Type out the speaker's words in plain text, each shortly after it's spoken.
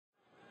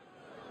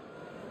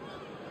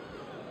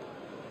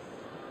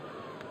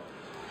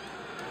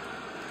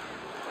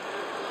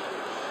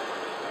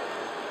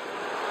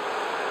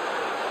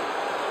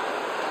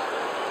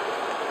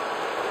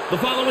The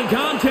following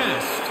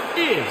contest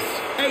is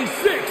a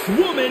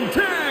 6-woman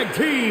tag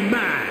team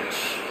match.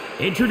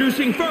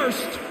 Introducing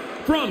first,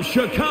 from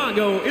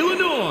Chicago,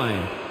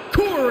 Illinois,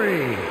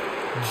 Corey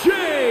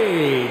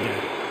Jade.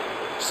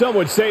 Some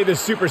would say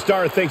this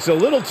superstar thinks a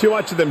little too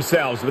much of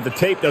themselves, but the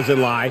tape doesn't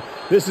lie.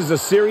 This is a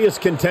serious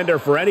contender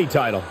for any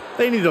title.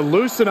 They need to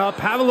loosen up,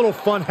 have a little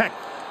fun, heck,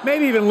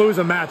 maybe even lose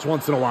a match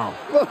once in a while.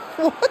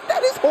 What?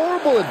 That is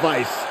horrible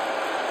advice.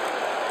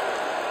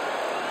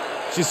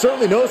 She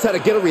certainly knows how to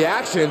get a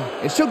reaction,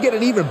 and she'll get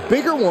an even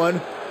bigger one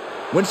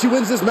when she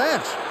wins this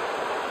match.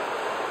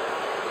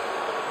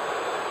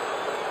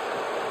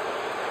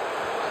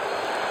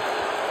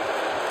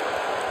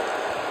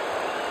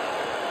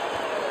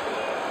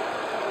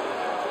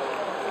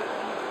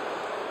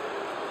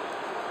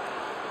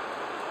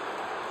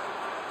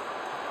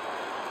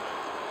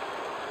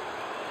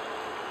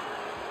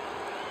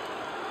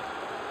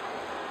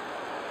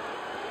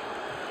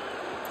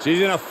 She's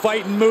in a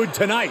fighting mood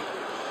tonight.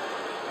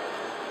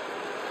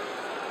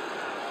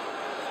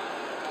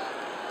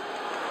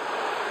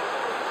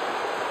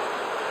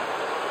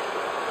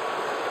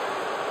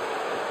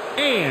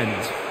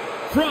 And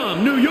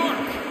from New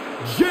York,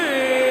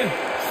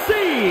 J.C.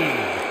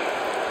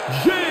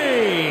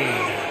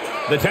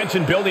 Jade. The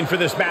tension building for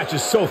this match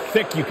is so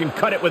thick you can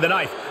cut it with a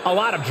knife. A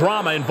lot of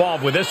drama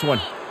involved with this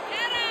one.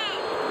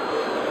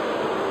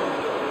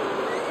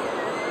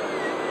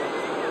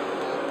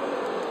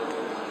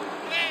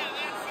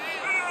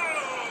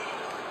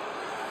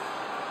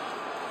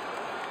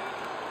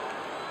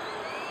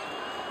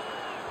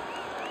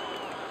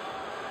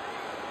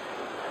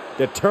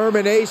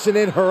 Determination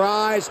in her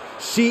eyes.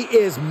 She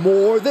is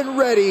more than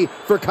ready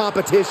for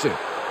competition.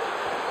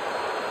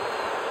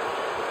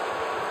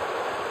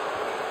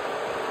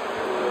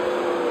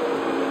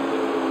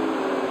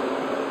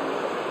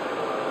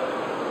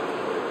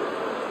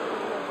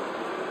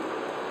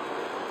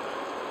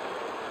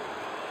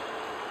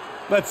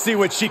 Let's see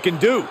what she can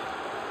do.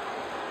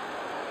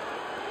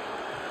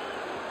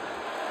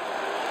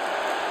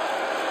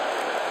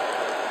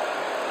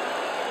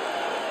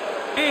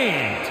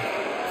 And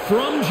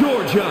from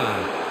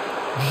Georgia,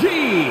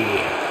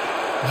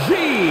 G.G.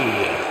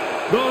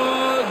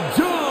 the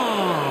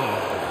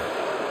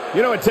Dog.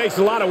 You know, it takes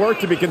a lot of work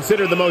to be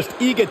considered the most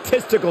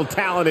egotistical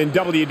talent in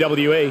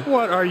WWE.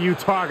 What are you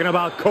talking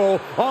about,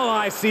 Cole? All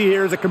I see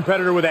here is a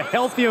competitor with a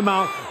healthy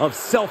amount of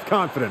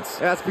self-confidence.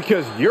 That's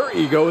because your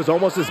ego is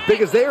almost as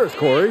big as theirs,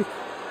 Corey.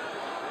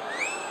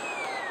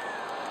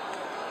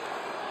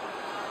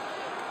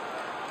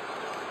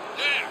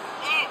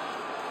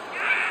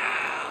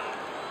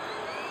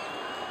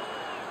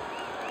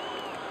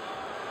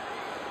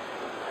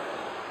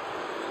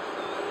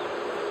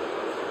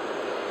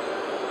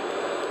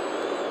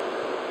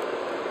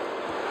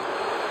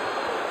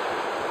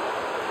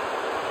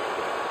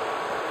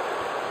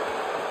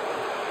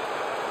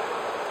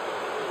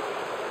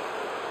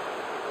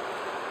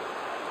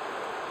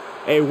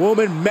 A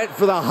woman meant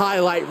for the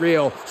highlight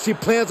reel. She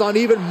plans on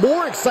even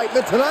more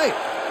excitement tonight.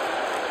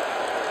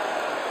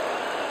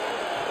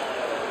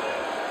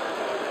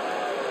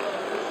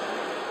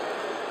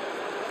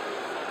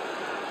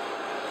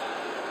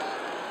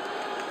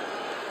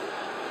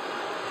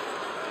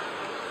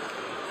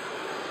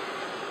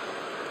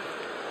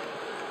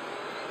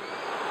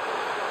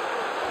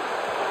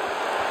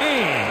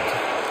 And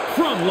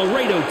from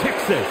Laredo,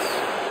 Texas,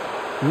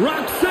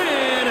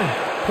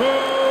 Roxanne.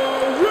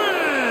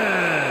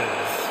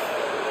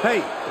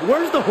 Hey,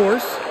 where's the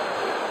horse?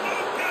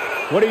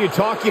 What are you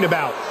talking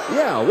about?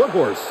 Yeah, what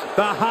horse?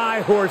 The high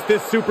horse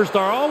this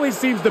superstar always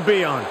seems to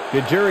be on.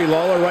 Did Jerry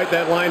Lawler write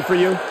that line for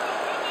you?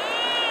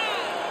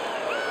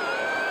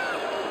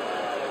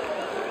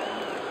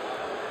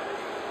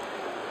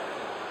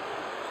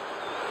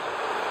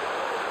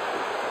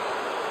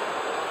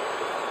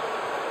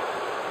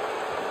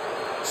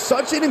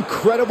 Such an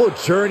incredible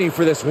journey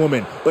for this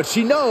woman, but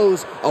she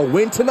knows a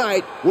win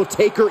tonight will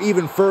take her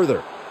even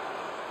further.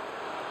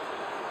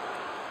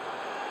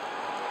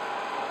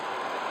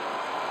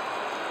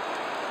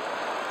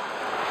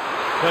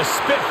 The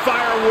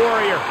Spitfire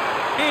Warrior.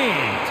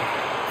 And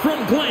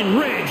from Glen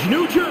Ridge,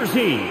 New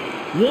Jersey,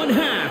 one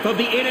half of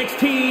the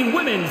NXT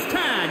Women's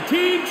Tag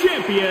Team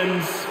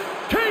Champions,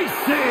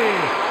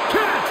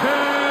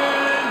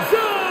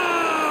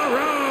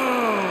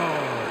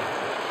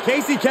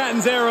 Kacy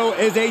Catanzaro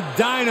is a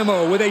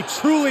dynamo with a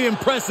truly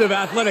impressive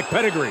athletic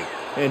pedigree.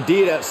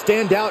 Indeed, a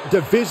standout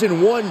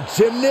Division I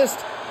gymnast,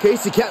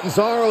 Kacy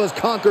Catanzaro has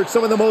conquered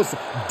some of the most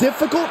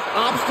difficult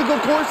obstacle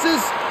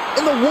courses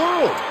in the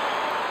world.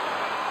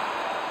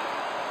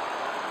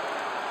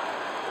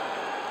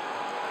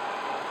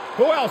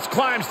 Who else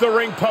climbs the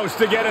ring post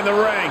to get in the ring?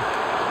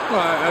 Well,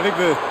 I think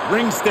the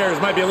ring stairs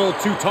might be a little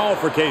too tall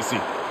for Kacy.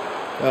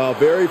 Oh,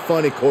 very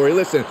funny, Corey.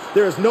 Listen,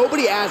 there is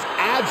nobody as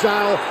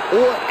agile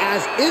or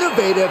as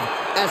innovative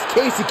as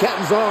Kacy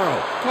Catanzaro.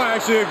 Well, I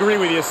actually agree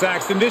with you,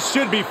 Saxton. This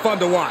should be fun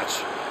to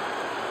watch.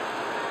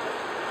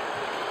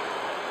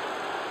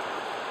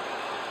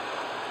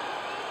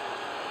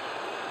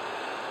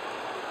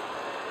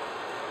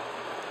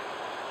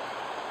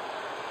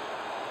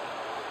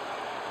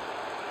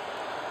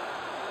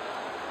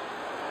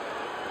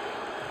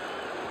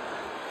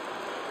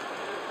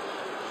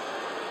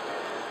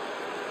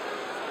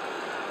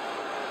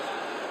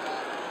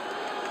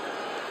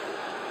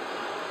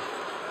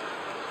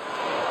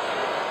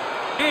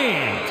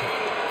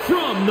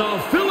 From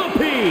the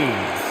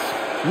Philippines,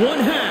 one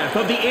half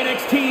of the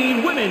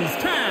NXT Women's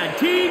Tag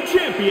Team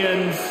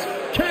Champions,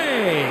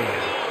 Kayden.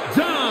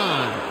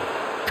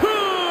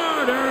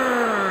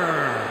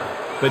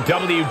 The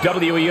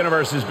WWE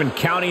Universe has been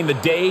counting the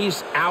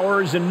days,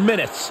 hours, and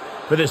minutes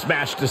for this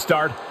match to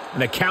start,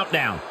 and the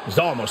countdown is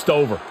almost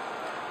over.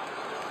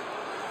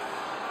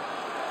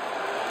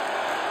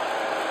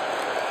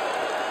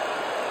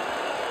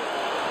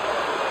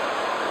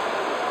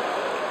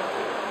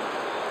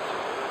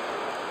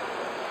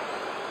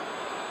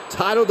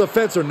 Title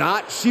defense or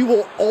not, she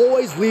will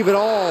always leave it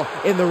all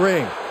in the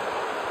ring.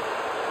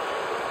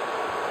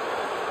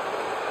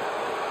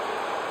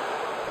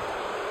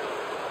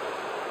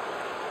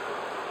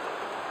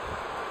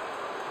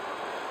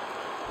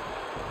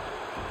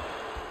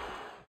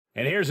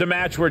 And here's a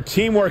match where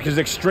teamwork is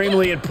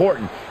extremely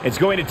important. It's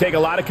going to take a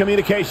lot of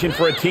communication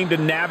for a team to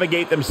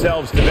navigate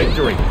themselves to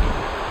victory.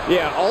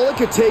 Yeah, all it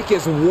could take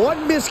is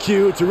one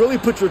miscue to really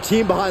put your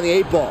team behind the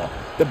 8 ball.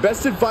 The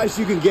best advice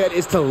you can get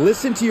is to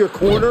listen to your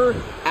corner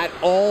at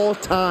all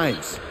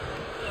times.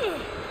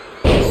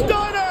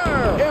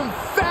 Stunner!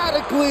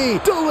 Emphatically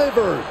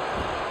delivered.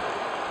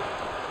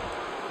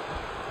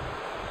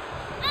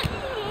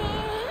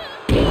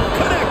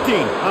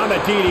 Connecting on the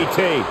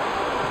DDT.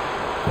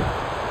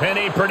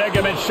 Penny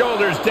predicament,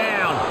 shoulders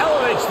down.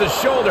 Elevates the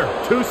shoulder.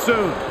 Too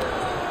soon.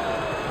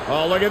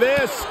 Oh, look at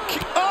this.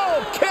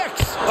 Oh,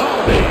 kicks.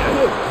 Oh, man.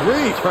 Good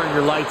grief. Turn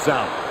your lights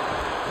out.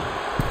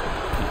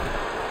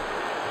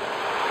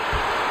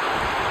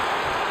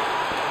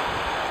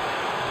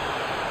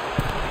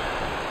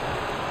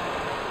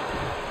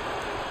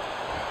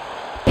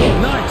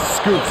 Nice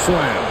scoop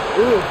slam.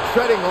 Ooh,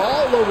 treading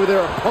all over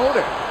their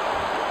opponent.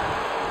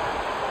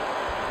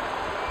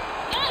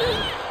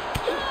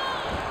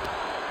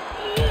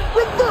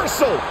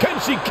 Reversal! Can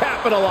she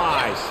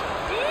capitalize?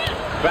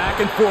 Back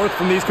and forth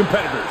from these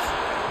competitors.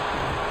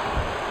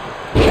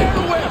 Air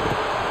whip!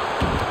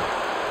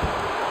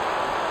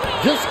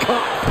 Just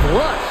caught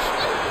flush.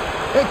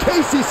 And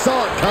Casey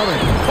saw it coming.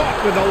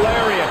 Caught with a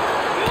lariat.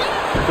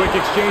 Quick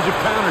exchange of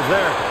counters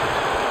there.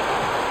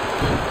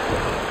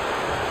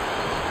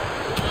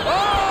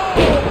 Oh!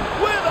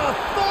 With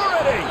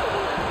authority!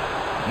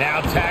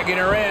 Now tagging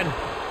her in.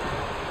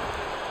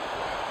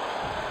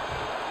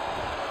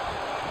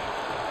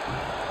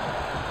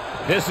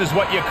 This is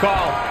what you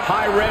call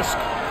high risk,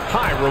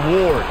 high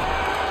reward.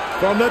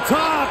 From the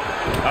top.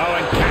 Oh,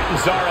 and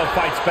Katana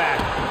fights back.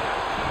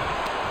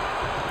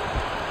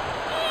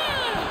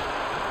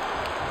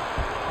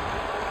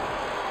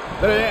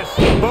 Look at this.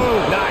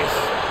 Boom. Nice.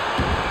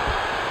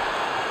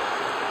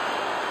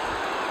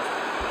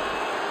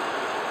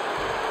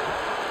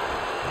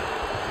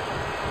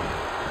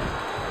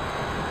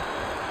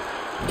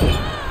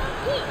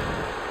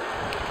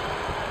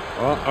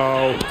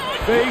 Uh-oh.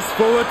 Face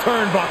full of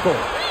turnbuckle.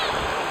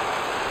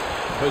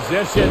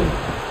 Position.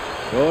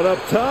 Going up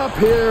top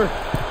here.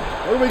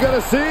 What are we going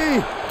to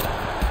see?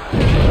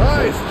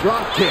 Nice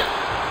drop kick.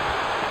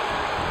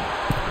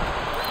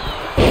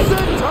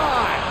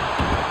 Sentai!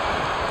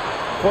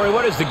 Corey,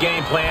 what is the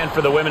game plan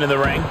for the women in the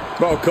ring?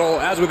 Well, Cole,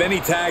 as with any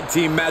tag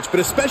team match,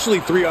 but especially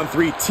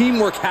 3-on-3,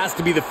 teamwork has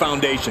to be the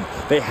foundation.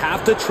 They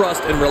have to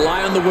trust and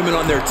rely on the women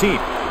on their team.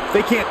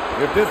 They can't.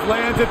 If this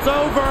lands, it's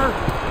over.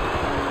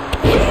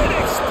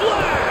 Phoenix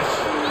splash!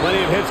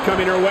 Plenty of hits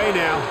coming her way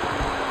now.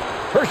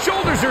 Her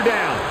shoulders are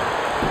down.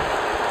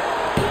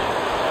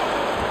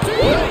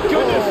 Thank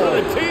goodness for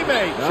the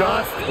teammate.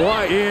 Just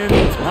quite in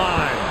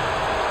time.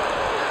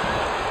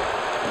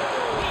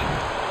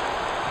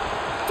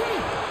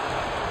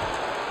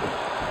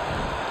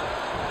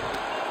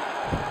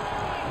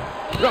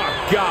 Oh,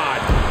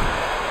 God.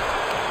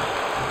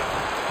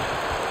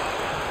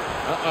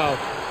 Uh-oh.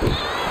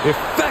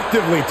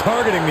 Effectively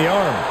targeting the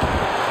arm.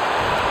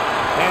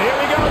 And here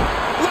we go.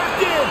 Locked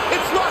in.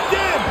 It's locked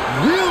in.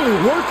 Really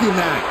working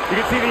that. You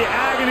can see the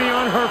agony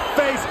on her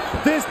face.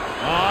 This.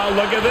 Oh,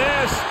 look at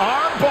this.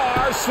 Arm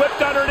bar slipped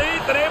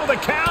underneath and able to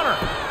counter.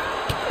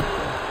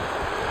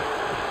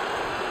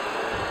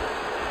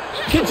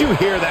 Did you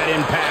hear that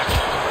impact?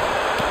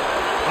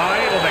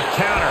 Able to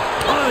counter.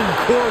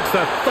 Uncorks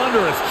a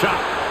thunderous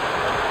chop.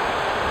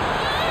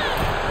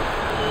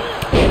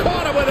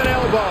 Caught him with an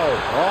elbow.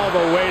 All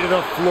the way to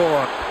the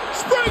floor.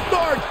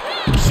 Springboard.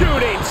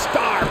 Shooting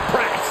star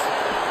press.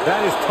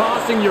 That is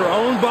tossing your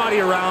own body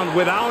around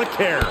without a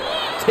care.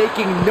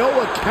 Taking no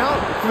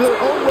account for their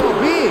own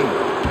well-being.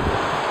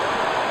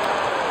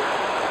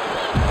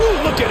 Ooh,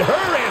 look at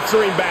her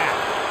answering back.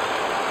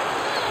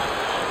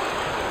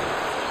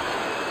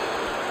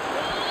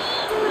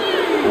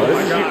 Oh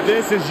my God,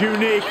 this is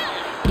unique.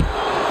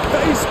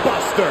 Face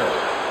buster.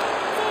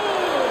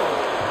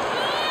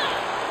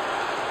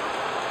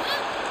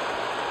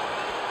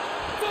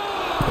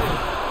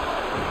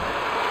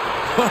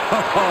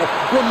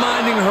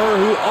 Reminding her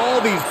who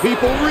all these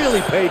people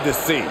really paid to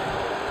see.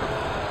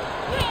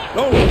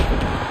 Oh.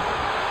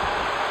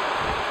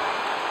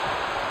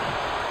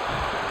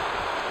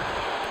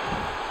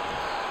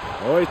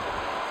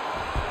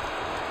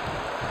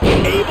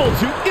 Able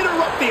to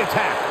interrupt the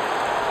attack.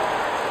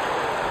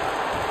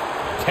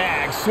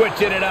 tag,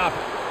 switching it up.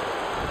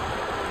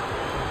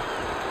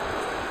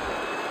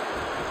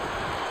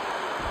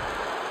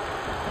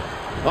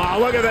 Oh,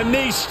 look at the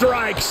knee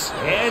strikes.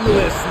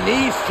 Endless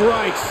knee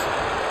strikes.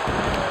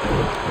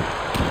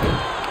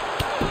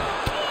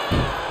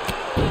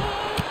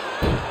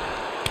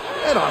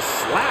 And a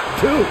slap,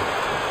 too.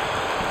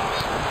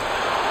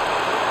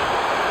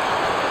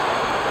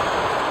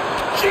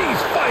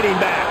 She's fighting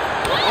back.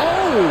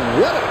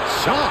 Oh, what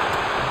a chop.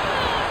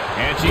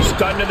 And she's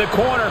stunned in the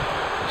corner.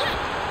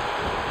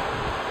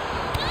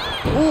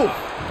 Ooh,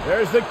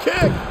 There's the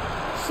kick.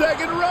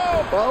 Second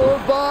row.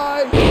 followed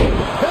by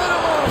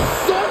Panama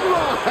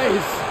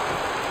Sunrise.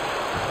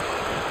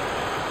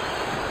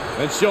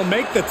 And she'll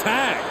make the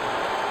tag.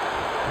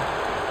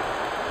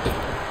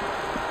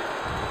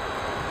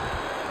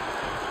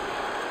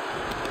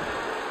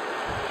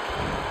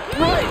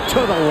 Right to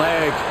the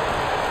leg.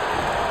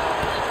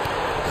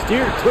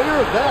 Steered clear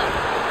of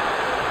that.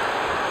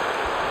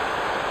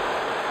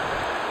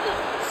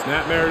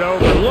 Snapmare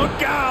over.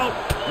 Look out.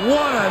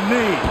 What a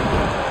knee.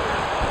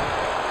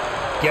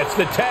 Gets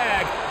the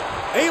tag.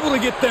 Able to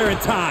get there in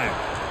time.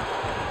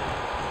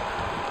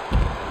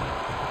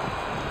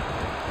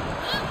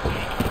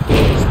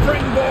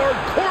 Springboard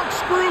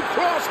corkscrew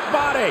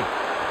crossbody.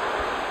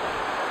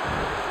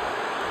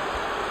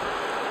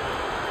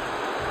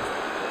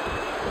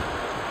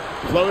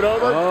 Float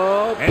over.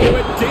 Oh, And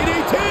with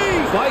DDT.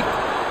 fight.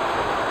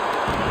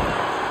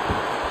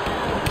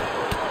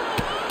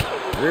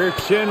 Rear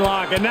chin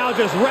lock, and now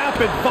just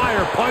rapid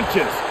fire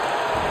punches.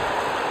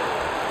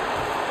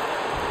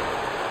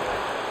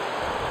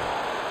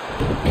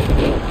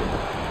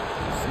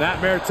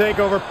 Snapmare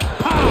takeover.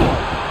 Pow!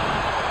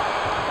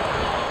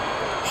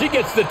 She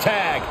gets the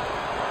tag.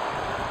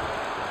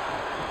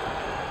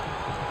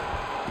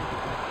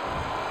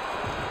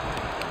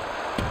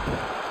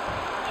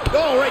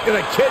 Oh, right to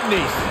the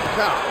kidneys.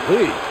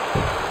 Golly.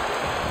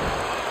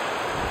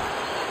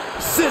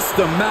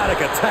 Systematic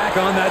attack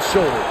on that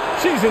shoulder.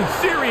 She's in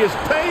serious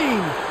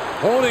pain.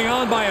 Holding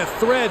on by a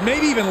thread,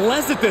 maybe even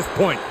less at this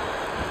point.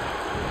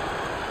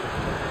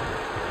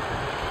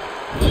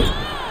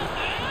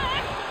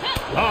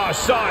 Oh,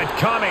 saw it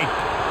coming.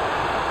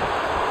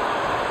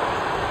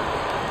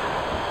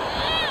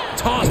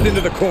 Tossed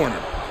into the corner.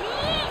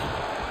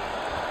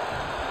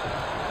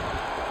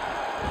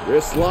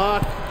 Wrist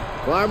lock.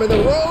 Climbing the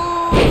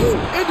ropes.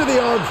 Into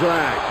the arm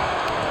drag.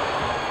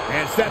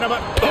 And set him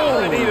up.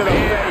 Oh, the knee to the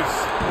face.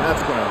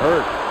 That's going to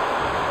hurt.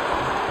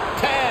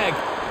 Tag.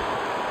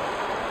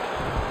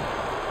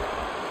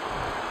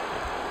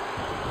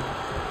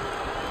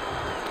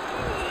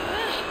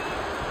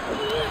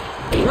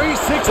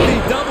 360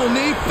 double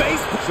knee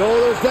face.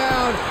 Shoulders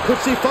down. Could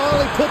she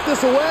finally put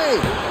this away?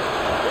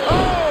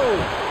 Oh!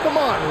 Come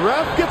on,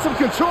 ref. Get some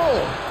control.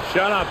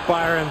 Shut up,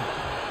 Byron.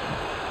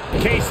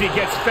 Casey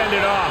gets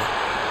fended off.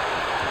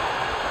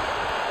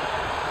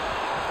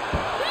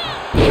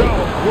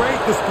 Oh, great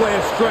display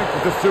of strength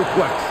with the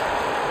suplex.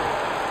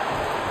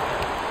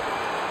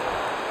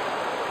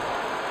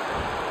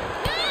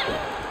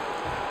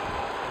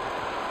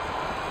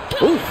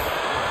 Oof.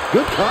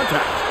 Good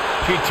contact.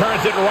 She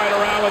turns it right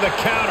around with a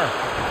counter.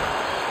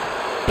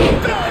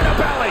 Belly to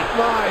belly.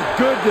 My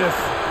goodness.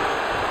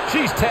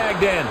 She's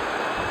tagged in.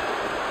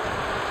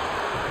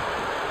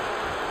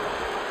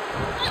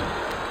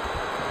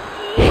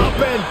 Up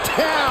and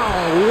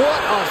down.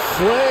 What a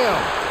slam.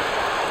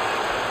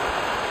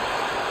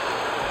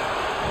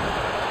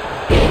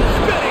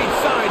 Spinning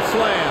side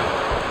slam.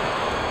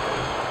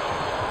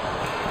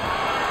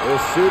 The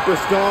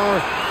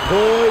superstar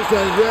poised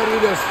and ready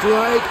to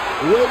strike,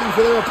 waiting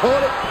for their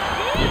opponent.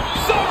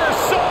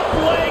 Somersault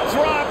leg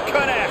drop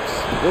connects.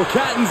 Will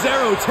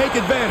Catanzaro take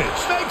advantage?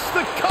 Makes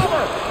the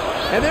cover.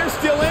 And they're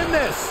still in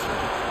this.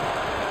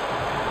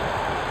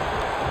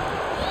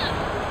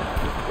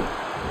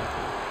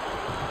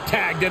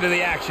 Tagged into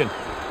the action.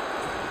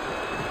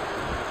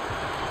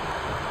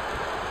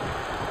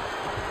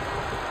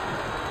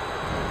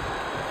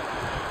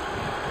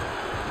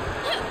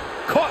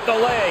 Caught the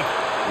leg.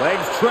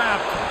 Legs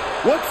trapped.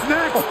 What's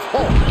next?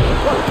 Oh,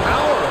 what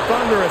power.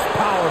 Thunderous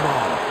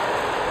powerbomb.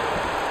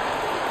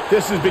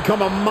 This has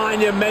become a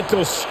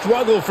monumental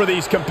struggle for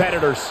these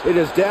competitors. It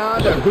is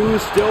down to who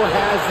still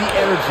has the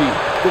energy,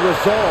 the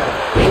resolve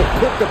to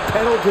put the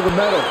pedal to the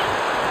metal.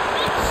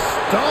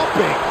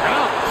 Stomping.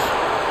 Ouch.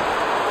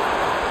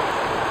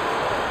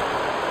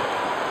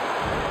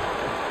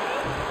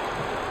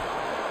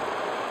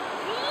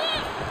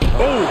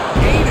 Oh,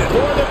 Kayden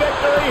for the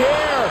victory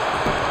here.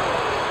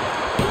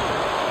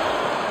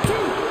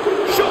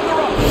 Shoulder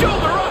up,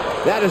 shoulder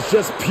up. That is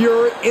just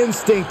pure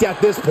instinct at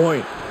this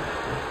point.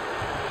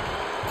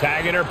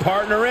 Tagging her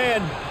partner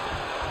in.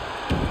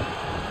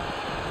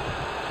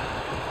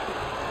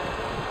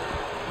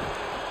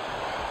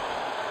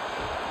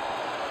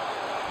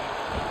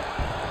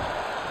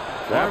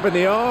 Wrapping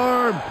the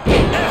arm.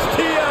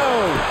 STO.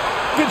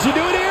 Did she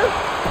do it here?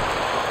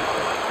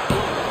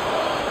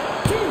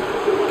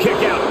 Kick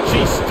out.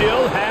 She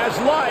still has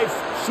life.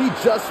 She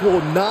just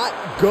will not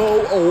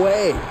go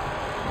away.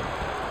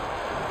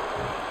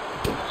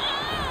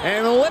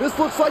 And this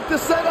looks like the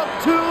setup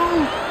to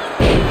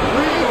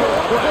regal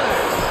press.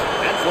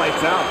 That's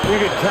lights out. You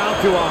could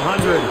count to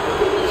 100.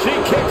 She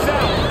kicks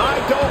out. I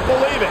don't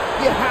believe it.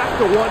 You have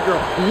to wonder,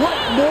 what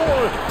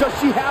more does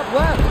she have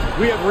left?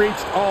 We have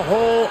reached a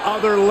whole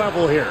other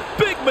level here.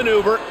 Big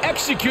maneuver,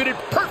 executed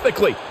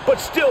perfectly, but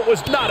still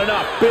was not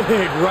enough. Big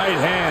right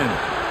hand.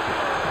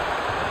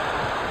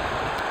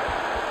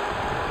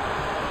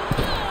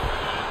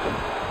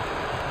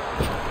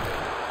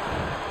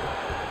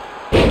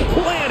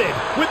 Planted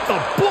with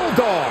the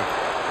bulldog.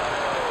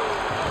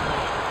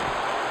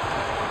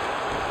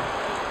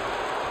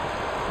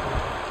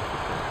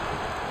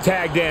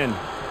 Tagged in.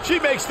 She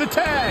makes the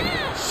tag.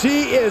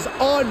 She is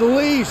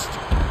unleashed.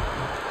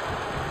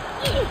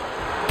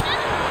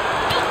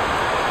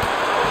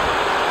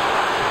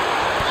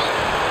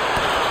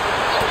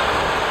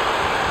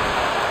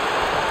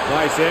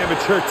 Nice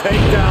amateur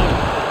takedown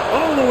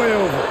all the way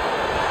over.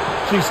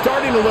 She's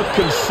starting to look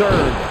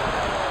concerned.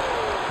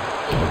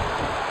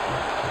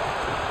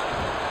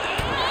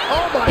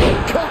 Oh my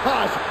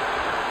gosh.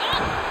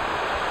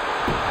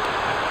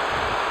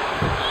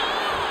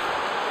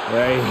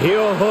 A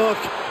heel hook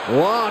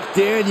locked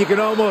in. You can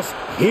almost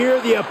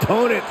hear the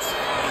opponents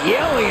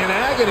yelling in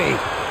agony.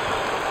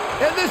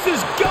 And this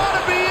has got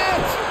to be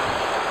it.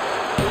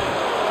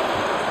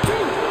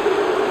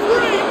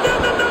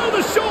 3. No.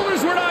 The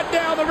shoulders were not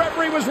down. The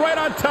referee was right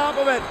on top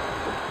of it.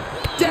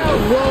 Down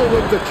low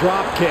with the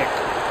drop kick.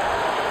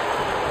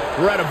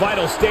 We're at a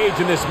vital stage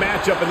in this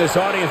matchup, and this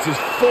audience is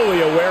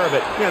fully aware of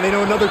it. Yeah, they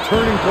know another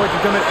turning point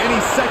can come at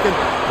any second,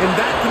 and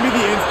that can be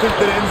the instant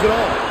that ends it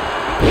all.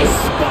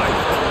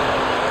 Spiked.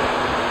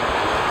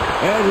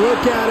 And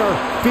look at her,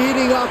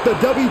 feeding off the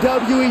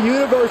WWE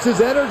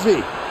Universe's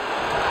energy.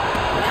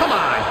 Come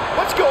on,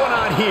 what's going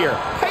on here?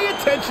 Pay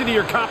attention to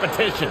your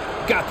competition.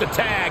 Got the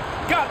tag,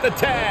 got the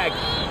tag.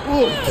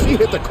 Ooh, she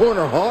hit the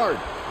corner hard.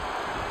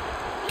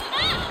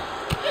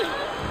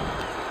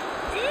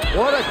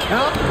 What a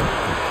count.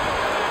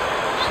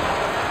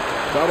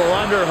 Double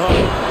underhook.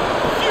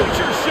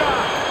 Future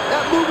shot.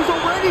 That move is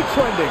already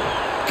trending.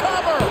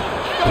 Cover.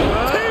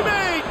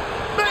 Teammate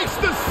makes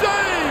the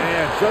save.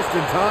 And just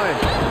in time.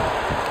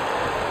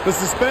 The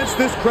suspense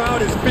this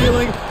crowd is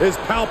feeling is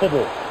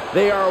palpable.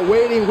 They are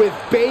waiting with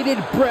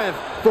bated breath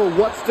for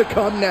what's to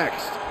come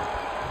next.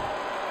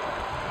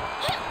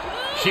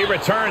 She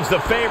returns the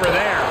favor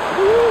there.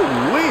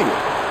 Ooh-wee.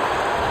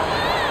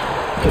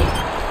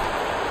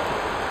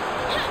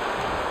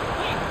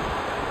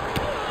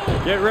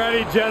 Get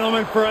ready,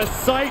 gentlemen, for a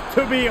sight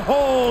to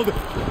behold.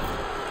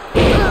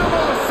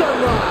 Panama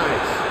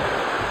Sunrise.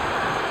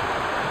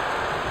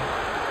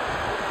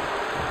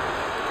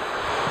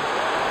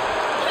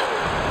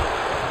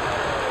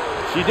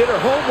 She did her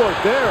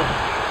homework there.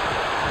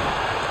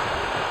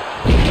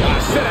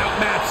 Sit out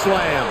mat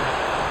slam.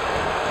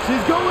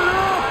 She's going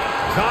up.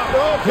 Top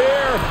rope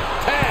here.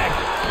 Tag.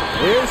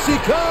 Here she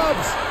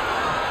comes.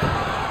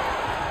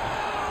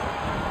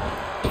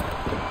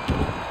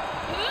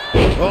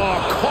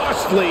 Oh,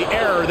 costly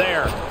error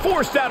there.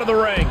 Forced out of the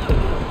ring.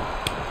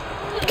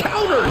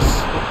 Counters.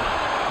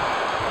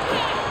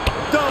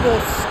 Double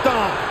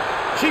stomp.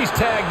 She's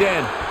tagged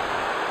in.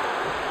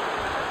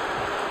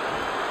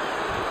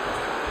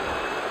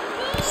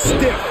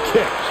 Stiff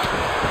kick.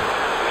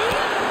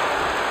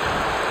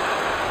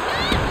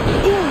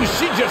 Ooh,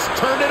 she just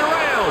turned it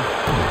around.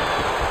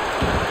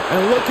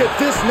 And look at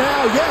this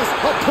now. Yes,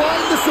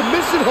 applying the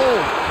submission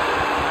hold.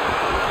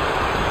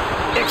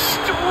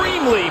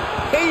 Extremely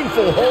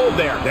painful hold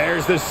there.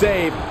 There's the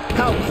save.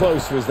 How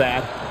close was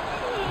that?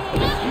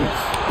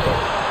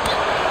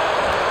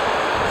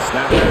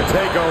 Snapmare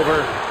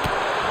takeover.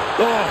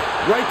 Oh,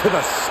 right to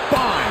the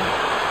spine.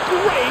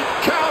 Great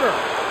counter.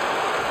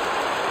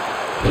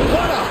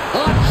 What a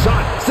hot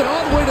shot. Sent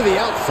all the way to the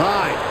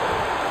outside.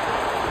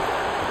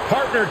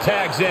 Partner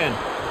tags in.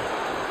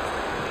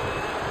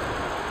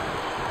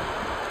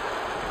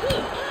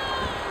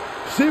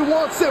 She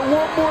wants it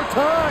one more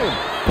time.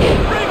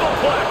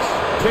 Regalplex.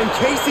 Can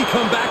Casey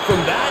come back from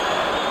that?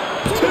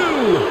 2.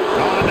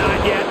 Oh,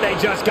 not yet. They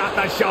just got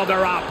the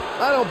shoulder up.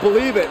 I don't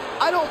believe it.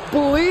 I don't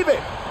believe it.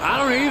 I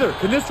don't either.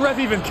 Can this ref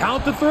even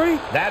count to 3?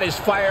 That is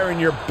firing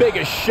your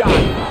biggest shot,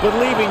 but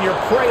leaving your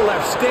prey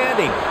left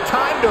standing.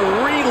 Time to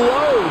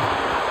reload.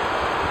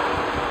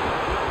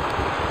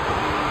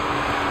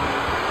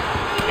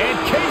 And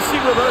Casey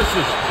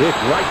reverses. Kick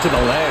right to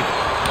the leg.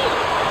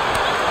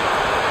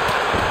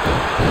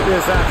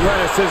 This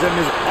athleticism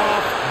is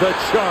off the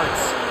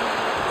charts.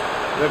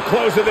 The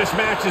close of this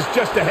match is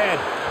just ahead.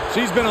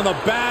 She's been on the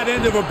bad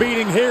end of a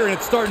beating here, and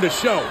it's starting to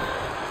show.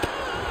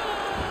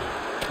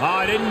 Oh,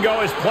 it didn't go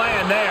as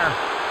planned there.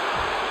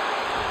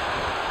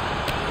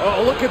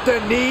 Oh, look at the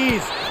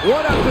knees.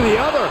 One after the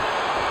other.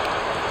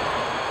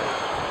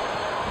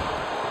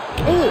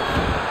 Oh,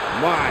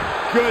 my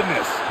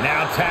goodness.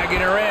 Now tagging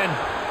her in.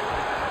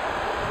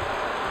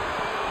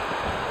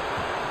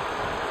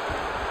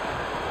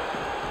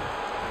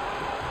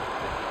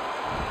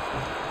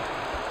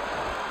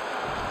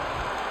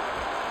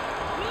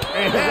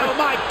 And oh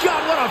my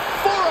God, what a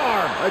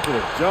forearm! A right to the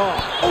jaw.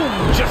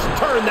 Oh, just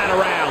turn that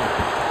around.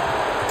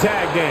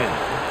 Tagged in.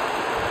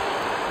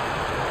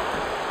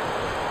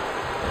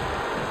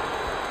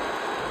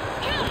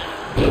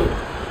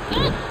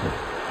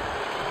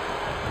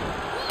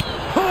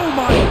 Oh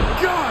my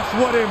gosh,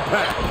 what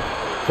impact!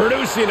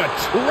 Producing a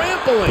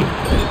trampling.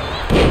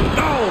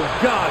 Oh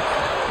God!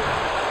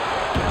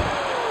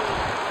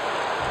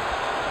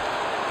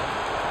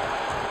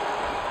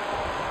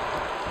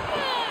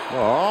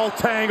 All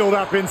tangled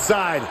up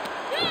inside.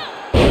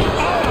 Oh,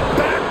 a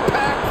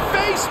backpack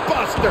face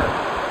buster.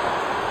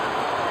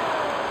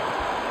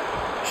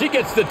 She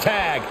gets the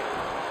tag.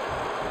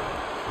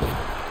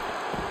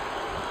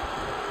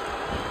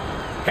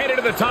 Headed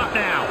to the top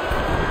now.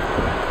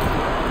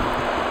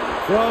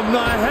 From the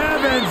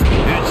heavens.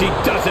 And she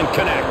doesn't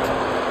connect.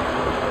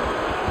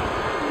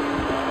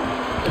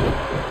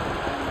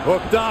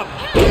 Hooked up.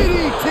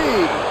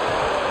 DDT.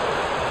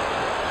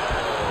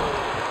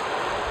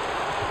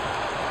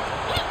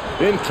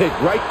 In kick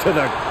right to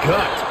the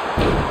gut.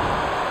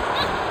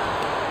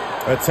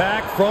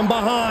 Attack from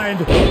behind.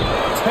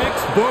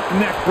 Textbook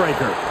neck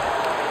breaker.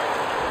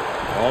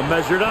 All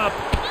measured up.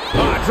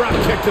 Ah, drop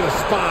kick to the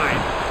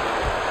spine.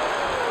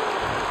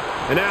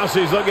 And now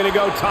she's looking to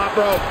go top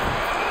rope.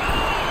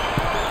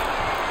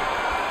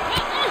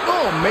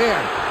 Oh,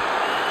 man.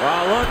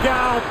 Oh, look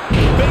out.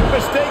 Big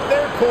mistake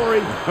there,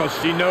 Corey. Oh,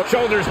 she knows.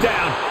 Shoulders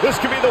down. This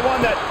could be the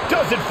one that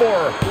does it for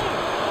her.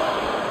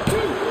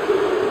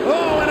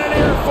 Oh, and an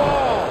air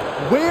fall.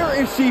 Where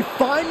is she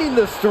finding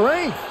the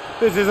strength?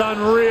 This is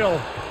unreal.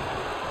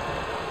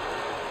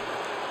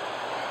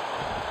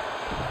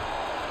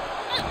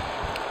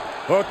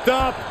 Hooked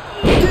up.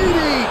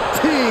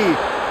 DDT.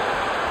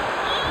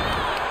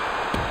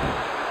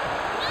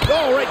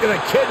 Oh, right to the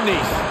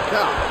kidneys.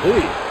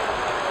 Golly.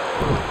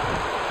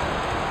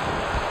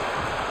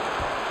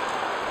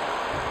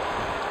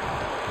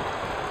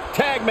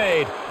 Tag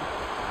made.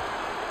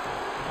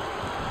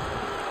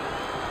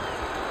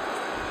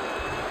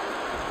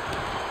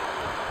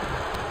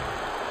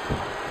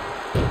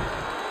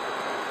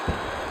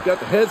 Got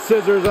the head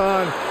scissors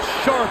on.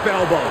 Sharp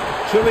elbow.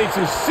 She'll need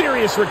some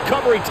serious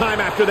recovery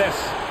time after this.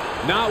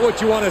 Not what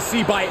you want to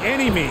see by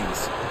any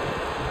means.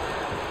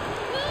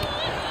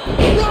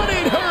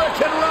 Running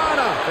Hurricane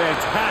Rana.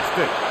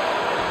 Fantastic.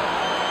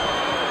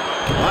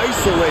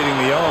 Isolating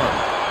the arm.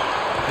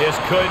 This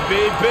could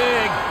be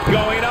big.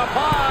 Going up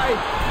high.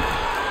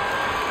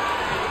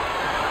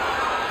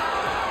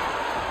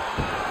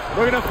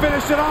 We're going to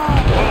finish it off.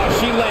 Oh,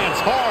 she lands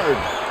hard.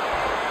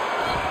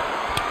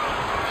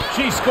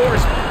 She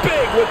scores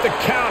big with the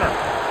counter.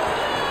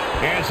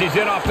 And she's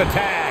in off the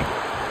tag.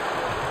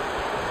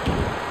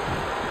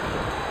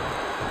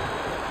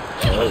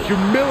 A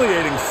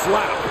humiliating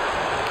slap.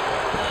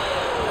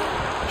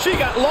 She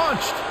got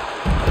launched.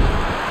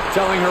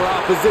 Telling her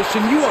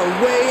opposition, you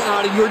are way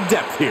out of your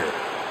depth here.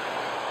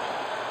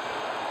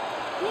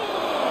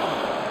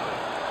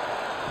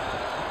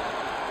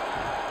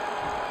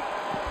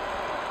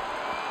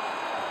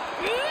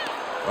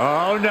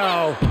 Oh,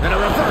 no. And a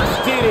reverse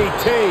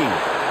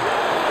DDT.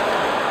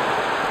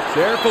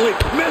 Carefully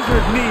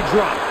measured knee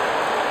drop.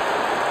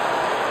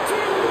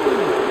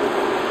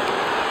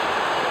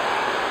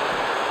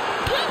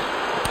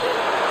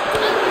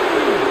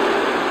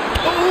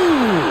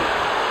 Ooh.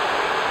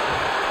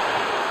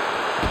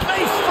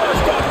 Face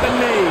first off the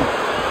knee.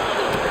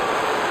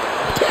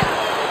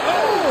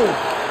 Oh.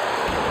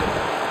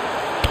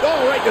 Oh,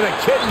 right to the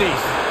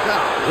kidneys.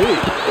 Golly.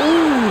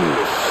 Ooh,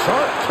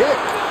 sharp kick.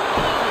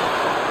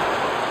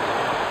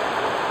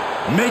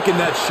 Making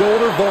that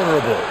shoulder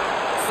vulnerable.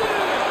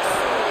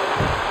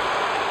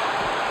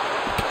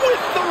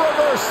 With the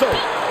reversal.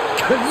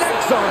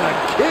 Connects on a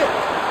kick.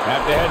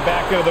 Have to head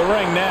back into the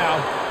ring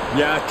now.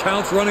 Yeah,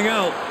 count's running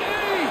out.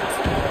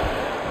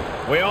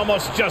 We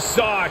almost just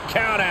saw a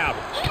count out.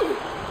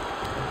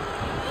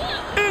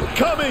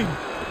 Incoming.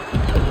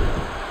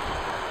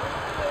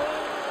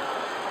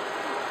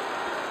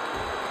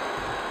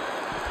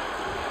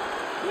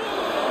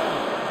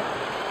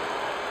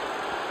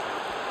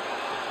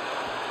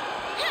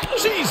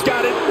 She's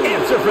got an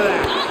answer for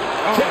that.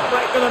 Kick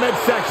right to the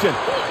midsection.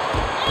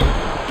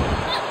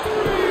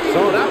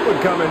 Saw that one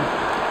coming.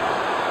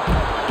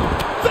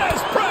 Fez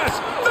press!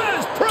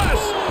 Fez press!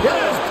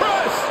 Fez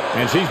press!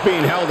 And she's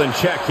being held in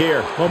check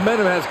here.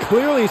 Momentum has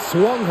clearly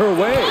swung her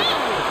way.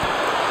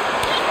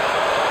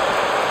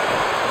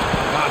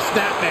 Ah,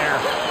 snap there.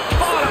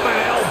 Bottom an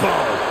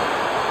elbow.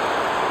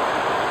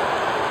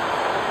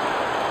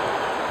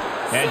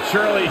 And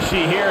surely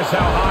she hears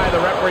how high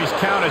the referee's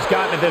count has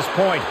gotten at this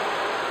point.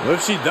 Well,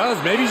 if she does,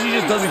 maybe she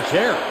just doesn't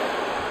care.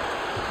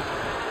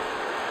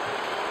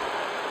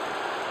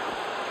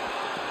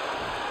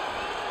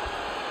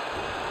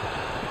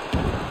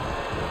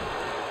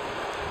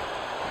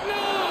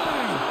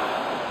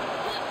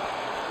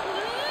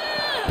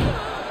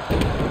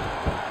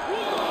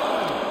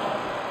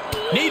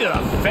 Knee to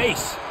the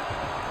face.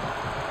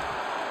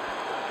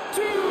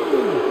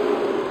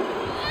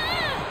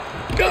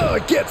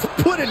 Good, gets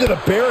put into the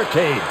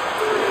barricade.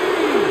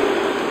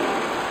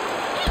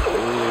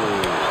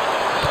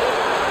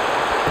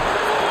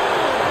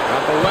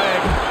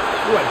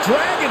 Ooh, a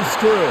dragon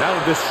screw.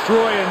 That'll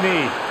destroy a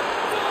knee.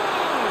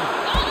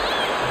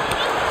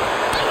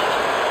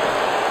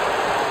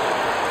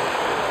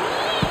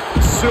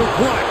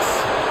 Suplex.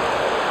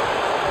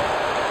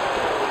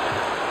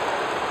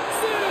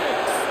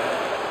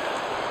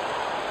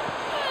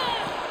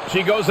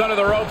 She goes under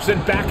the ropes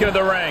and back into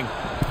the ring.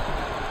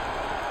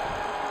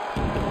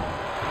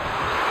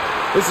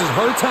 This is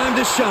her time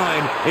to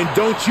shine, and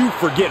don't you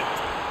forget it.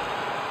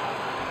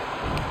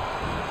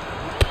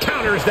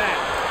 Counters that.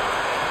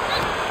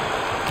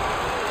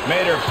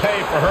 Made her pay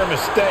for her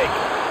mistake.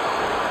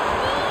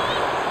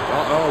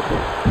 Uh-oh.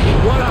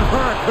 What a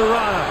hurt,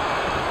 Katana.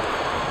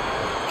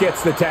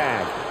 Gets the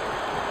tag.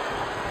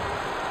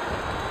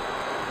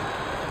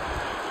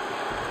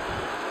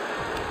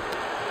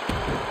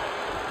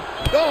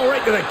 Oh,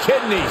 right to the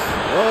kidneys.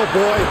 Oh,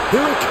 boy.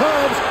 Here it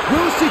comes.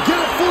 Will she get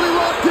it fully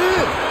locked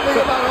in?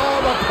 Think about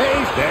all the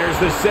pain. There's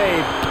the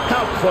save.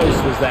 How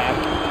close was that?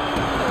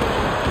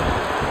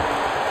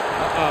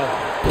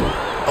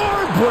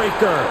 Arm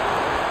breaker.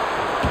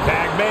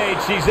 Tag made.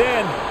 She's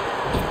in.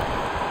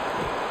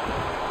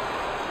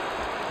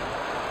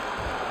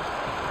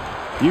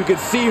 You can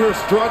see her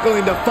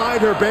struggling to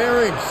find her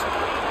bearings.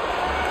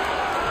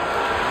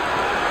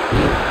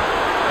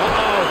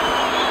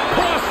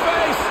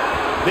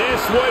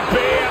 This would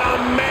be an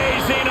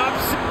amazing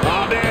upset.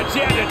 Oh, man, she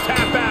had to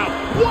tap out.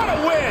 What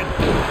a win.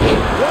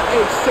 What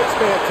a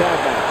six-man tag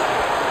match.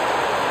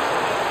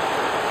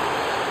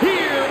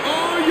 Here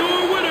are your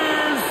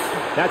winners.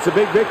 That's a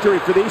big victory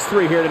for these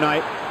three here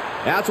tonight.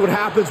 That's what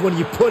happens when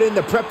you put in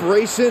the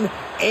preparation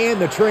and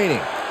the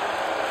training.